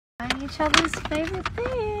Buying each other's favourite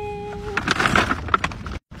things.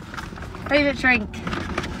 Favourite drink.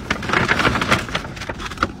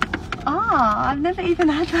 Oh, I've never even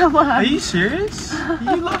had that one. Are you serious?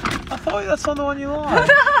 I thought that's not the one you like.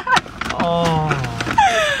 Oh.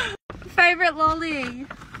 Favourite lolly.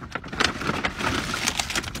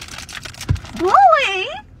 Lolly?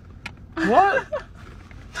 What?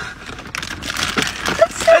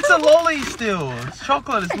 It's a lolly still. It's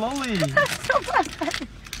chocolate, it's lolly. That's not my favourite.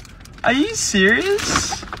 Are you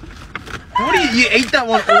serious? What do you eat that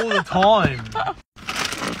one all the time?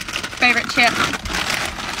 Favourite chip.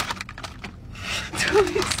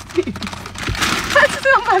 Twisty. That's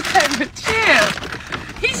not my favourite chip.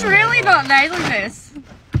 He's really not nailing this.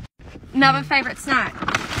 Another favourite snack.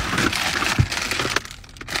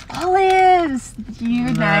 Olives. You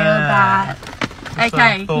nailed that.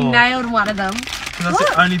 Okay, you nailed one of them. And that's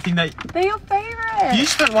the only thing that... They're your favourite. You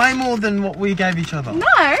spent way more than what we gave each other. No.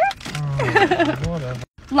 Oh, whatever.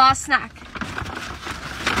 Last snack.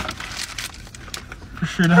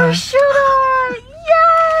 Prosciutto. Prosciutto.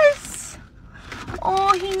 Yes.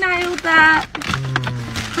 Oh, he nailed that.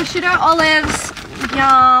 Prosciutto, olives.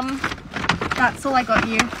 Yum. That's all I got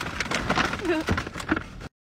you.